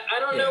that. I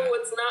don't know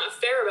what's not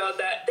fair about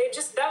that.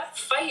 That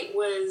fight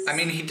was... I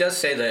mean, he does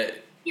say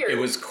that weird. It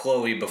was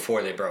Chloe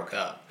before they broke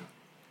up.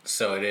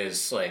 So it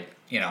is, like,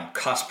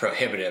 cost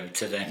prohibitive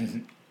to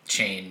then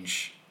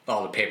change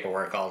all the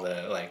paperwork, all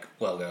the, like,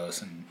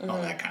 logos and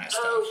all that kind of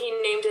stuff. Oh, he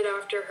named it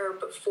after her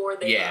before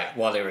they Yeah,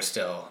 while they were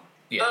still...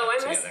 Yeah, I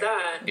together. missed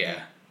that.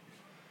 Yeah.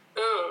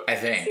 Oh. I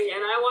think. See,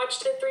 and I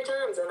watched it 3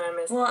 times and I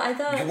missed Well, I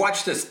thought... You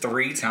watched this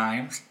 3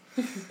 times?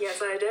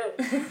 Yes, I did.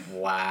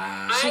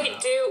 Wow. I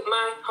do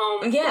my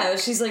homework. Yeah,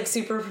 she's like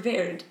super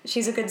prepared.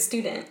 She's a good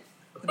student.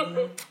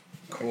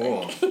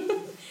 Cool.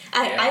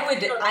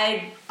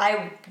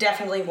 I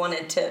definitely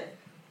wanted to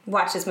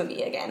watch this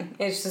movie again.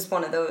 It's just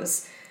one of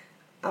those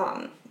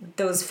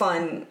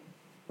fun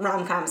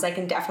rom-coms. I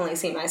can definitely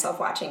see myself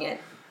watching it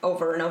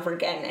over and over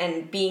again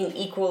and being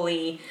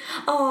equally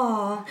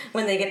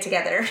when they get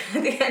together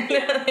at the end.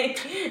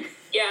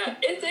 Yeah,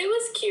 it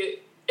was cute.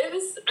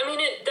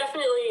 It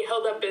definitely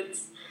held up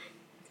its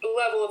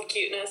level of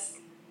cuteness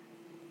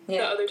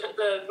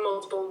the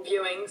multiple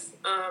viewings.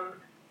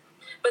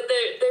 But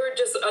there were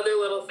just other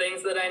little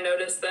things that I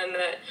noticed then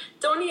that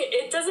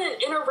it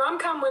doesn't, in a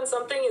rom-com when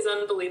something is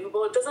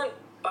unbelievable, it doesn't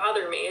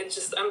bother me. It's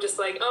just, I'm just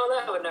like, oh,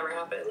 that would never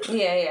happen.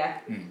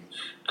 Yeah.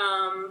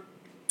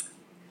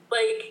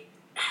 Like,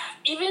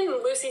 even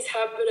Lucy's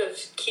habit of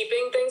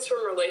keeping things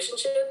from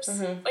relationships,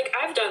 like,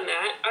 I've done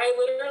that. I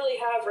literally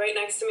have right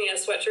next to me a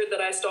sweatshirt that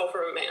I stole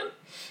from a man.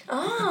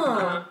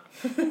 Oh.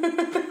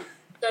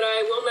 That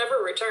I will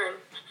never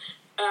return.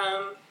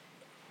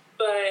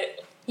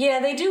 But... Yeah,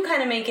 they do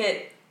kind of make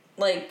it,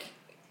 like,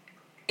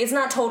 it's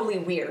not totally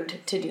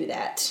weird to do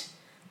that.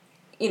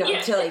 To,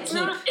 like, it's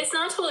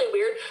not totally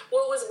weird.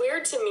 What was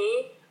weird to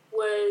me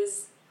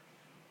was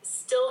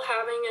still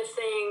having a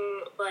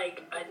thing,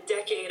 like, a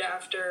decade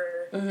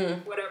after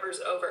whatever's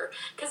over.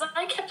 Because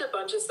I kept a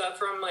bunch of stuff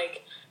from,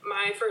 like,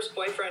 my first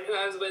boyfriend who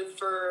I was with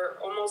for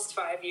almost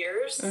 5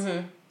 years.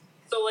 So,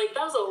 like,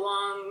 that was a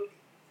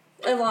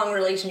long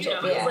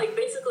relationship, It was, like,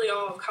 basically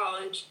all of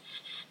college.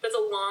 That's a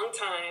long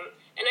time.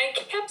 And I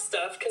kept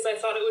stuff because I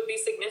thought it would be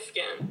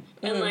significant.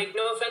 And, like,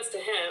 no offense to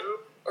him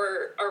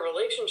or our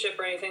relationship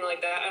or anything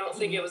like that. I don't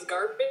think it was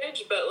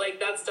garbage, but, like,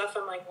 that stuff,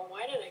 I'm like, well,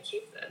 why did I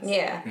keep this?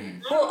 Yeah.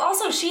 Well,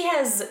 also, she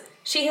has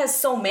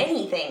so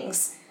many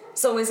things.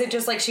 So is it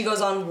just, like, she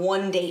goes on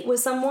one date with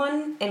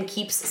someone and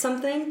keeps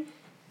something?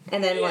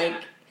 And then,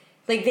 like,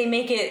 they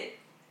make it,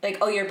 like,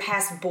 oh, your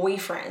past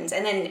boyfriends.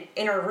 And then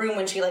in her room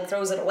when she, like,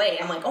 throws it away,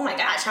 I'm like, oh, my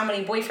gosh, how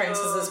many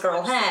boyfriends has this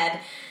girl had?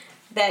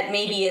 That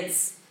maybe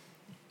it's...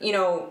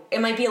 it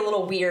might be a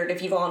little weird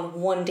if you go on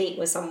one date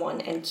with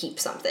someone and keep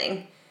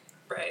something.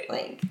 Right.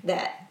 Like,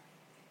 that,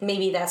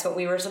 maybe that's what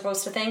we were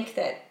supposed to think,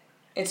 that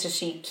it's just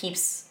she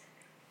keeps,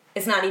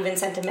 it's not even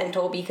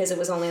sentimental because it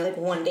was only, like,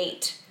 one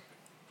date.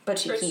 But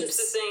she keeps... It's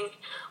just a thing.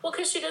 Well,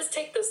 because she does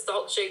take the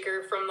salt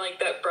shaker from, like,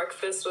 that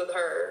breakfast with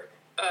her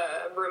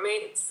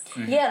roommates.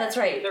 Yeah, that's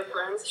right. Their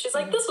friends. She's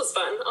like, this was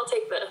fun. I'll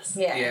take this.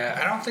 Yeah. Yeah,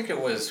 I don't think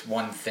it was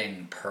one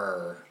thing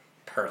per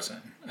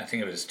person. I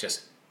think it was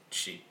just...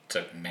 She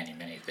took many,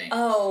 many things.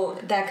 Oh,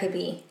 that could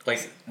be.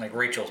 Like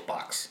Rachel's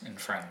box in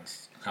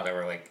Friends. How there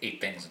were like 8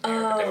 things in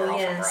there, but they were all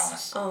from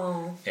Ross.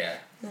 Oh. Yeah.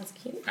 That's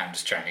cute. I'm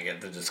just trying to get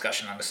the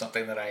discussion onto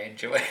something that I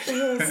enjoy.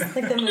 Yes,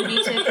 like the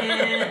movie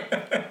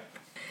ticket.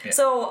 Yeah.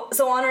 So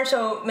on our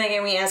show,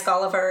 Megan, we ask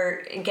all of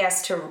our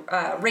guests to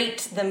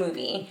rate the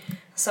movie.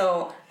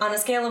 So on a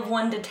scale of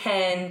 1 to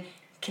 10,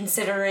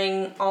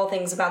 considering all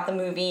things about the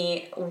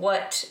movie,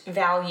 what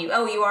value...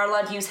 Oh, you are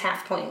allowed to use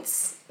half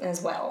points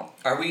as well.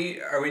 Are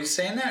we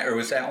saying that, or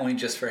was that only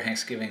just for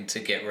Thanksgiving to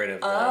get rid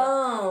of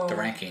the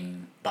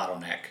ranking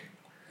bottleneck?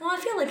 Well, I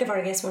feel like if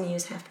our guests want to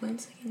use half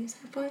points, they can use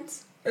half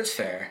points. That's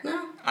fair.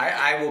 No.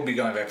 I will be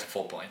going back to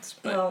full points.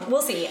 But Well,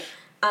 we'll see.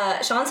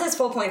 Sean says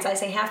full points, I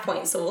say half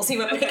points, so we'll see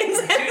what Megan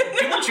says.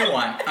 do what you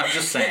want. I'm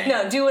just saying.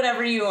 No, do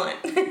whatever you want.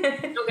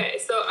 Okay,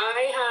 so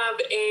I have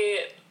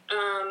a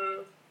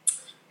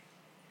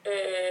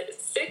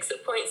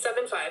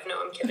 6.75.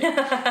 No, I'm kidding.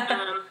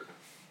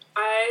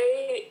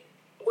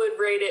 would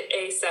rate it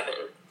a 7.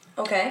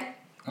 Okay.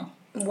 Oh.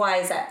 Why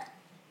is that?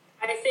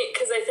 I think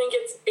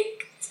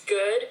it's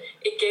good.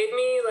 It gave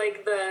me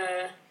like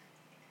the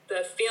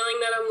feeling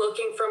that I'm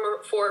looking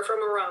for from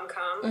a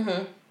rom-com.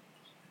 Mm-hmm.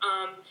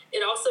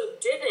 It also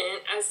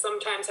didn't, as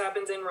sometimes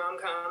happens in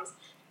rom-coms,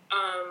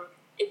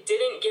 it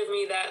didn't give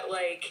me that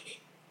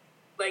like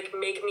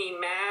make me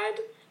mad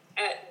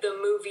at the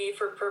movie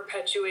for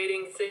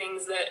perpetuating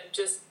things that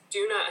just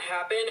do not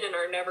happen and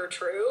are never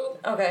true.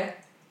 Okay.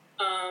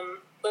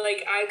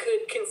 Like I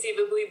could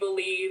conceivably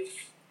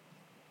believe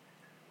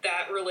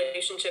that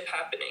relationship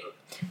happening.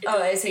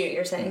 I see what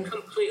you're saying.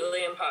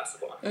 Completely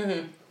impossible.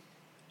 Mm-hmm.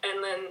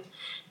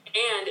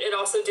 And it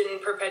also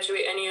didn't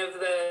perpetuate any of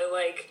the,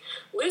 like,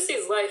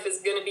 Lucy's life is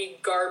going to be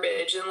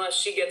garbage unless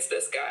she gets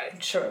this guy.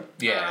 Sure.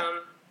 Yeah.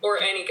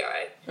 Or any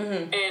guy.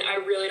 Mm-hmm. And I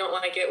really don't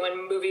like it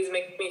when movies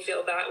make me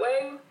feel that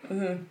way.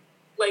 Mm-hmm.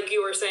 Like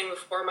you were saying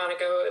before,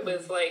 Monica, it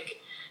was,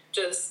 like,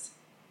 just,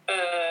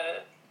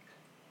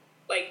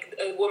 like,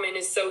 a woman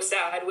is so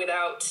sad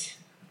without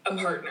a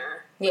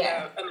partner.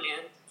 Yeah. Without a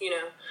man, you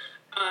know.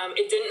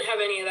 It didn't have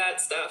any of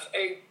that stuff.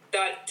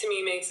 That, to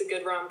me, makes a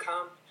good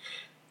rom-com.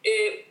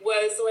 It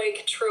was,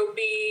 like,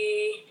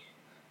 tropey.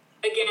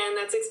 Again,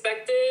 that's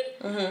expected.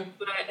 Mm-hmm.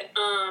 But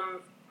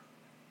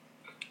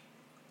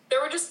there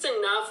were just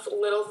enough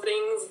little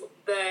things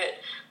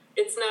that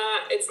it's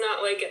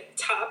not like a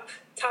top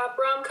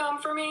rom-com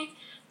for me.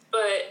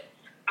 But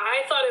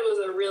I thought it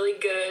was a really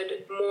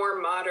good, more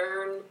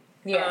modern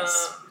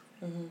Yes.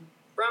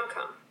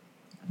 rom-com.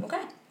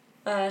 Okay.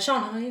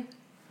 Sean, how about you?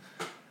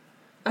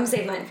 I'm gonna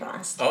save mine for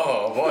last.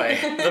 Oh boy,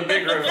 the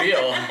big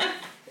reveal.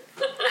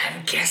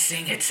 I'm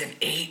guessing it's an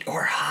 8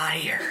 or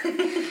higher.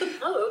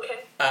 Oh,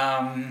 okay.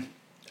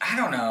 I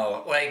don't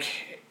know. Like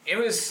it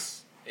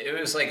was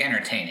like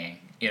entertaining,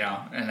 you know,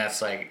 and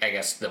that's like I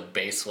guess the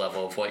base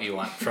level of what you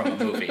want from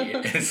a movie.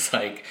 It's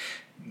like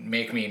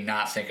make me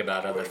not think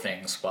about other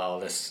things while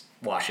this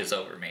washes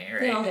over me,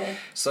 right? Yeah, okay.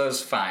 So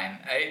it's fine.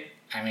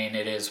 I mean,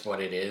 it is what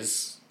it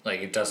is.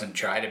 Like it doesn't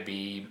try to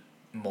be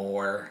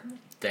more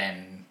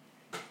than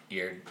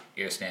your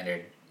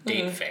standard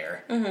date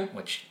fare,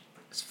 which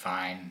is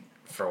fine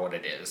for what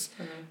it is.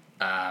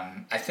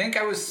 I think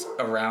I was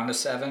around a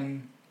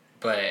 7,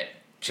 but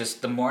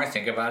just the more I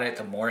think about it,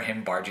 the more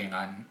him barging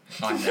on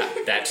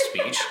that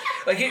speech.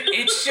 Like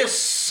it's just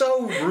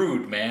so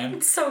rude, man.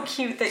 It's so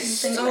cute that you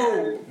think that.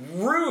 So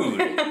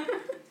rude. It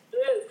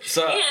is.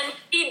 So- and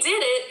he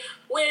did it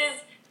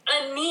with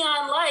a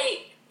neon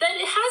light that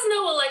has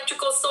no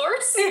electrical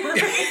source.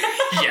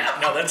 Yeah,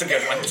 no, that's a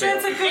good one too.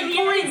 That's a good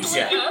point.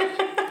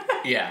 Yeah.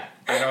 Yeah,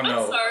 I don't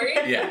know. I'm sorry.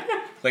 Yeah,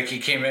 like he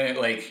came in,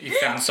 like he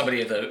found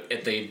somebody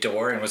at the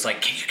door and was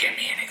like, "Can you get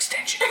me an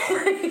extension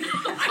cord?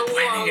 I'm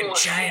planning a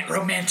giant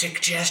romantic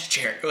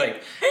gesture."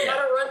 Like, yeah,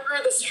 Gotta run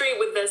through the street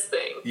with this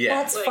thing. yeah,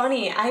 That's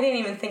funny. I didn't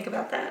even think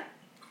about that.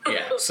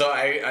 yeah. So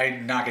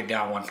I knock it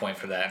down 1 point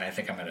for that, and I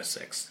think I'm at a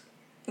 6.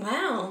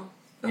 Wow.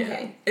 Yeah.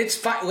 Okay. It's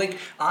fine. Like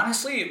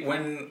honestly,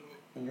 when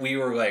we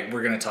were like,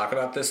 we're gonna talk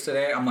about this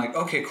today, I'm like,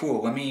 okay,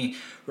 cool. Let me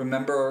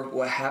remember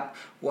what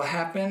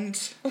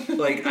happened.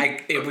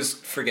 Like it was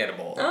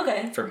forgettable.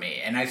 Okay. For me,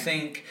 and I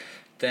think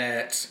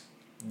that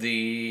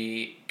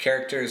the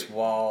characters,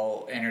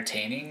 while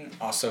entertaining,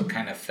 also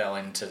kind of fell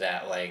into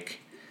that like,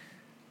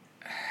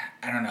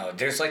 I don't know.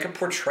 There's like a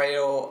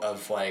portrayal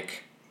of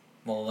like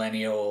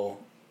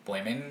millennial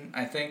women,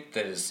 I think,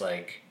 that is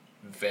like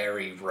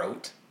very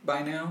rote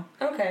by now.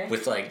 Okay.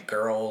 With like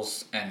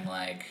girls and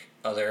like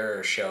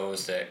other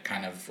shows that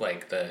kind of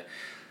like the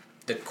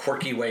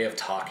quirky way of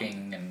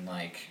talking and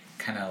like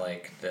kind of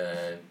like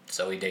the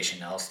Zooey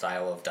Deschanel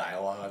style of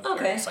dialogue.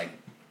 Okay. Where it's like,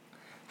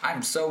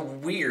 I'm so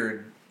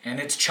weird, and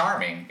it's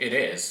charming. It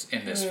is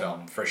in this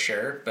film for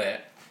sure,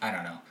 but I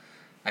don't know.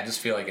 I just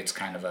feel like it's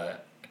kind of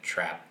a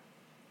trap.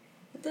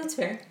 That's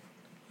fair.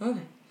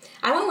 Okay.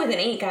 I went with an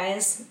 8,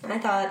 guys. I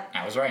thought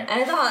I was right.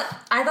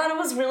 it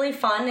was really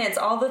fun. It's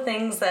all the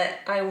things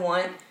that I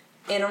want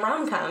in a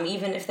rom-com,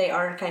 even if they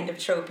are kind of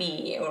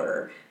tropey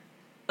or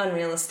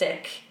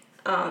unrealistic.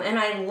 And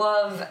I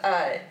love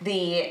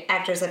the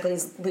actress that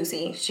plays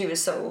Lucy.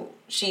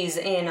 She's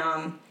in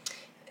a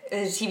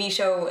TV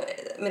show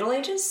Middle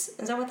Ages?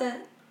 Is that what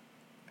that?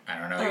 I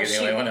don't know. You're the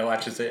only one that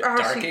watches it.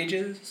 Dark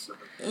Ages?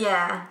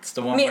 Yeah. It's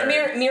the one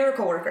where...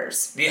 Miracle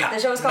Workers. Yeah, The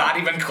show's called... not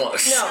even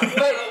close.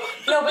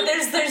 No, but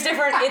there's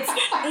different. It's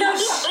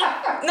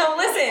no.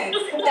 Listen,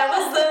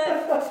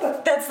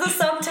 that's the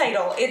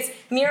subtitle. It's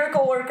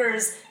Miracle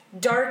Workers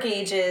Dark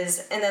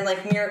Ages, and then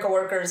like Miracle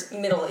Workers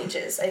Middle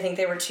Ages. I think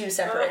they were 2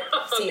 separate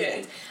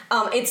seasons.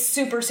 It's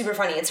super super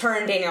funny. It's her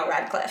and Danielle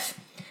Radcliffe.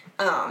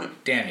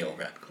 Daniel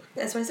Radcliffe.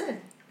 That's what I said. You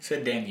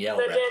said Danielle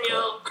The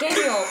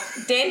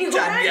Radcliffe. Danielle.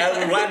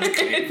 Danielle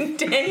Radcliffe.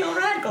 Danielle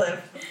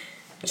Radcliffe.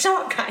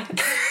 Shut up, guys.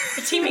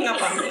 You're teaming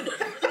up on me.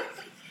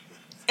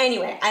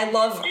 Anyway, I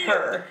love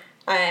her.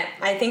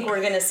 I think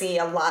we're gonna see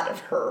a lot of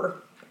her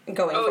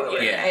going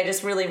forward. Yeah. I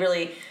just really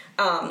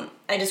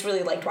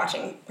liked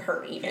watching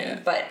her even. Yeah.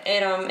 But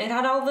it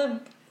had all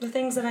the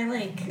things that I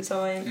like.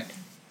 So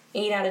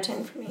 8 out of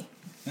 10 for me.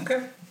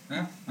 Okay.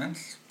 Yeah,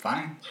 that's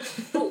fine.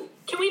 Ooh,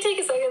 can we take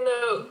a second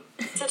though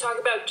to talk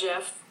about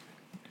Jeff?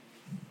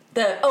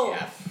 The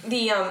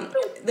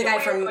guy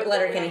from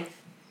Letterkenny.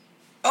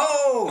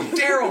 Oh,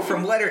 Daryl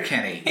from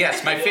Letterkenny.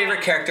 Yes, my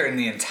favorite character in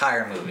the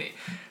entire movie.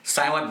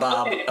 Silent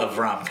Bob of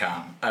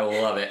rom-com. I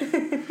love it.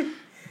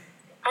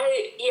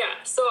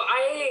 So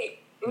I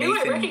knew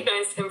Nathan. I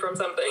recognized him from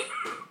something.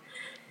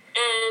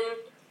 And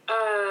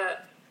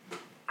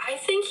I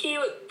think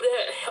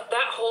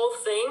that whole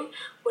thing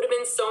would have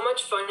been so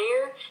much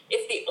funnier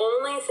if the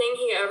only thing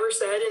he ever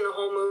said in the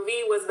whole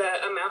movie was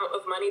that amount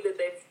of money that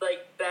they've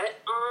like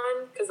bet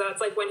on, because that's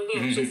like when he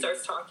actually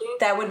starts talking.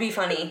 That would be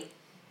funny.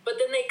 But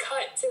then they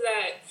cut to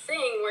that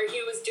thing where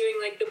he was doing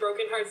like the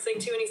Broken Hearts thing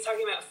too, and he's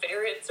talking about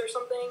ferrets or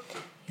something.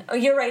 Oh,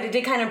 you're right. It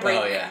did kind of break.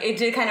 Oh, yeah. It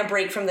did kind of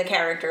break from the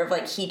character of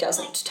like he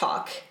doesn't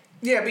talk.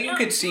 Yeah, but you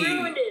could see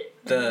ruined it.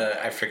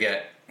 I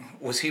forget,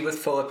 was he with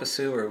Philippa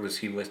Sue or was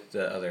he with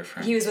the other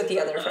friend? He was with the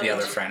other friend. The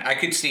other friend. I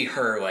could see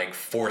her like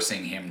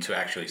forcing him to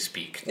actually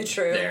speak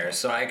True. there,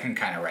 so I can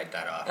kind of write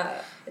that off.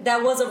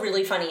 That was a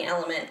really funny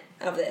element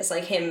of this,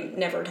 like him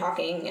never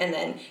talking, and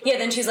then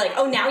she's like,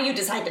 "Oh, now you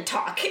decide to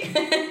talk."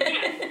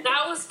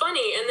 That was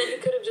funny, and then he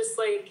could have just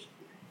like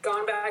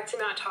gone back to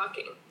not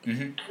talking,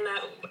 and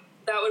that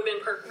would have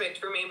been perfect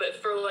for me. But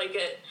for like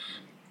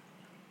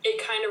it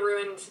kind of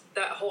ruined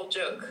that whole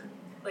joke,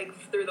 like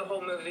through the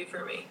whole movie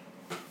for me.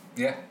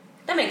 Yeah,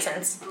 That makes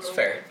sense. it's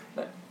fair.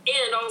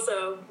 And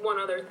also one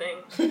other thing,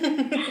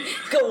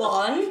 Go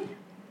on.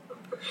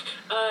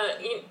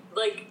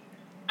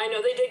 I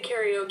know they did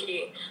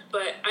karaoke,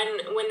 but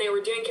when they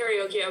were doing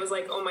karaoke, I was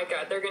like, oh my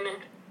god, they're gonna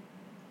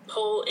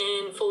pull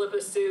in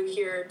Philippa Sue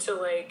here to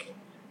like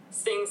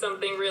sing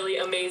something really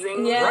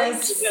amazing.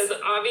 Yes. Because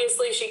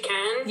obviously she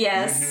can.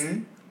 Yes.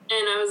 And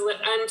I was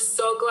like, I'm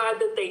so glad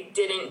that they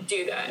didn't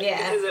do that.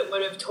 Yeah. Because it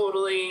would have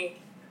totally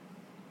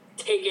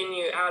taken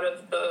you out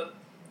of the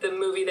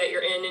movie that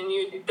you're in, and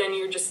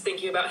you're just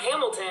thinking about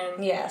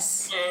Hamilton.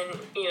 Yes. And,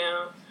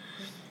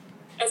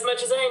 as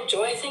much as I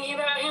enjoy thinking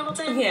about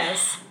Hamilton,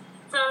 Yes.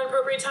 it's not an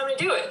appropriate time to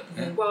do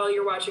it while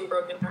you're watching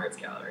Broken Hearts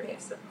Gallery.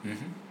 So.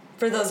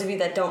 For those of you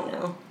that don't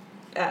know,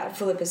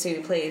 Philippa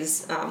Sue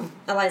plays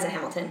Eliza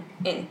Hamilton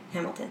in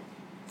Hamilton.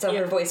 So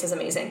her voice is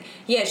amazing.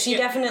 Yeah, she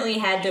definitely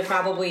had to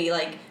probably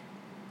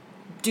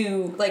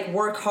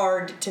work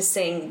hard to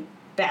sing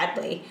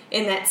badly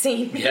in that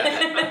scene. Yeah.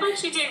 I thought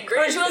she did great.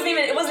 Or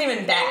it wasn't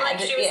even bad. Like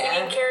she was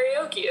singing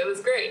karaoke. It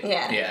was great.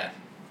 Yeah. Yeah.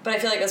 But I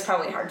feel like it was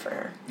probably hard for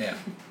her. Yeah.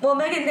 Well,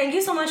 Megan, thank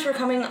you so much for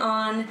coming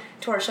on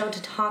to our show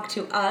to talk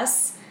to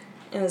us.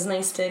 It was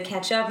nice to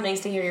catch up, nice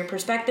to hear your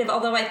perspective,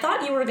 although I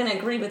thought you were going to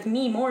agree with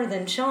me more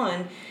than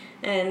Sean.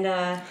 And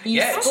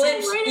you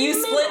split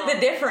the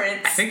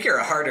difference. I think you're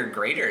a harder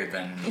grader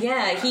than...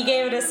 Yeah, he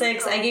gave it a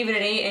 6, I gave it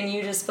an 8, and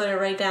you just split it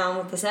right down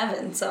with the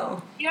 7,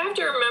 so... You have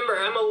to remember,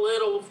 I'm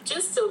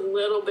just a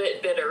little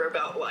bit bitter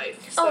about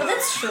life. So Oh,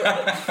 that's true.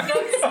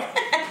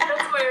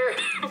 that's where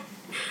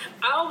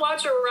I'll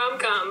watch a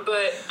rom-com,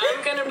 but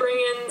I'm going to bring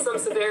in some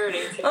severity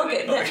to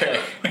it.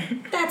 Okay.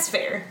 That's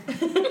fair.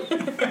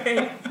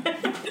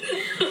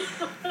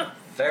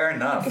 Fair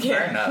enough.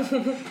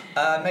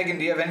 Megan,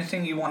 do you have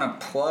anything you want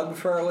to plug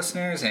for our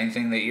listeners?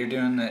 Anything that you're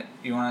doing that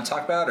you want to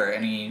talk about, or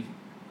any,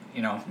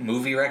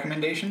 movie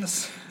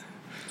recommendations?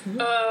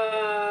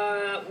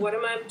 What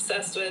am I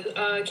obsessed with?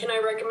 Can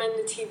I recommend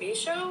a TV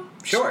show?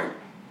 Sure.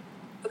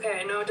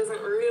 Okay, I know it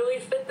doesn't really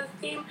fit the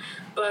theme,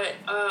 but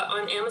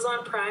on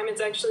Amazon Prime,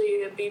 it's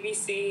actually a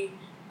BBC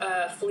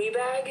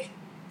Fleabag.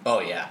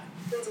 Oh, yeah.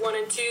 Seasons 1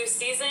 and 2.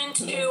 Season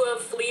 2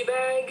 of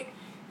Fleabag.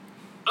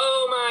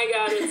 Oh my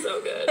god, it's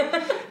so good.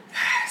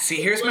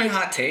 See, here's my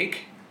hot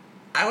take.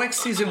 I like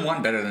season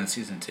 1 better than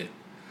season 2.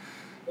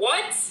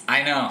 What?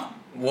 I know.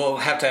 We'll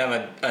have to have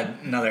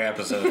another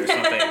episode or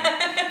something.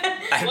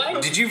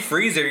 What? Did you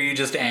freeze or are you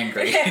just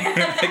angry?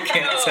 I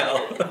can't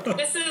tell.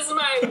 This is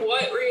my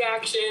what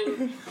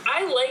reaction.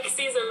 I like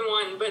season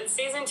 1, but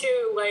season 2,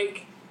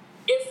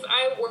 if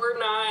I were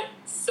not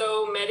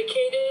so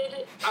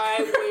medicated, I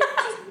would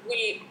just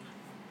weep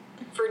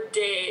for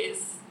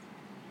days.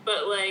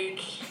 But, I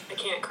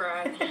can't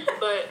cry.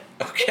 But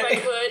Okay. if I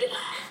could...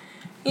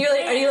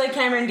 Are you like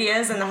Cameron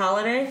Diaz in The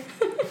Holiday?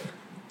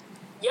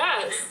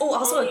 Yes. Oh,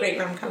 also a Only great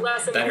rom-com.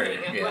 Less annoying,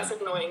 yeah. less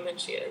annoying than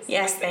she is.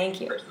 Yes, I thank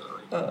you.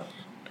 Personally. Oh.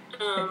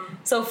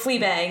 So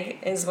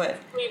Fleabag is what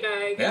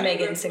Fleabag. Yeah.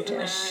 Megan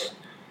suggests.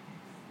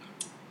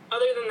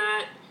 Other than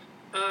that,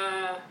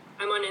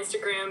 I'm on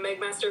Instagram,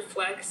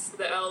 MegMasterFlex.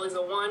 The L is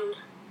a 1.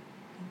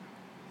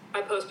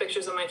 I post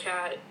pictures of my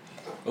cat,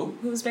 Oh,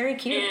 who's very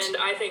cute. and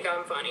I think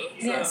I'm funny.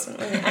 So. Yes,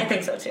 I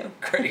think so too.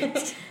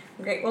 great.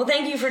 Great. Well,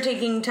 thank you for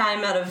taking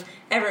time out of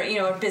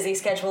our busy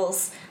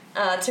schedules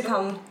to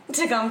come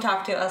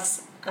talk to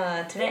us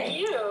today. Thank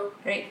you.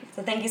 Great.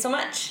 So thank you so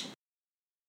much.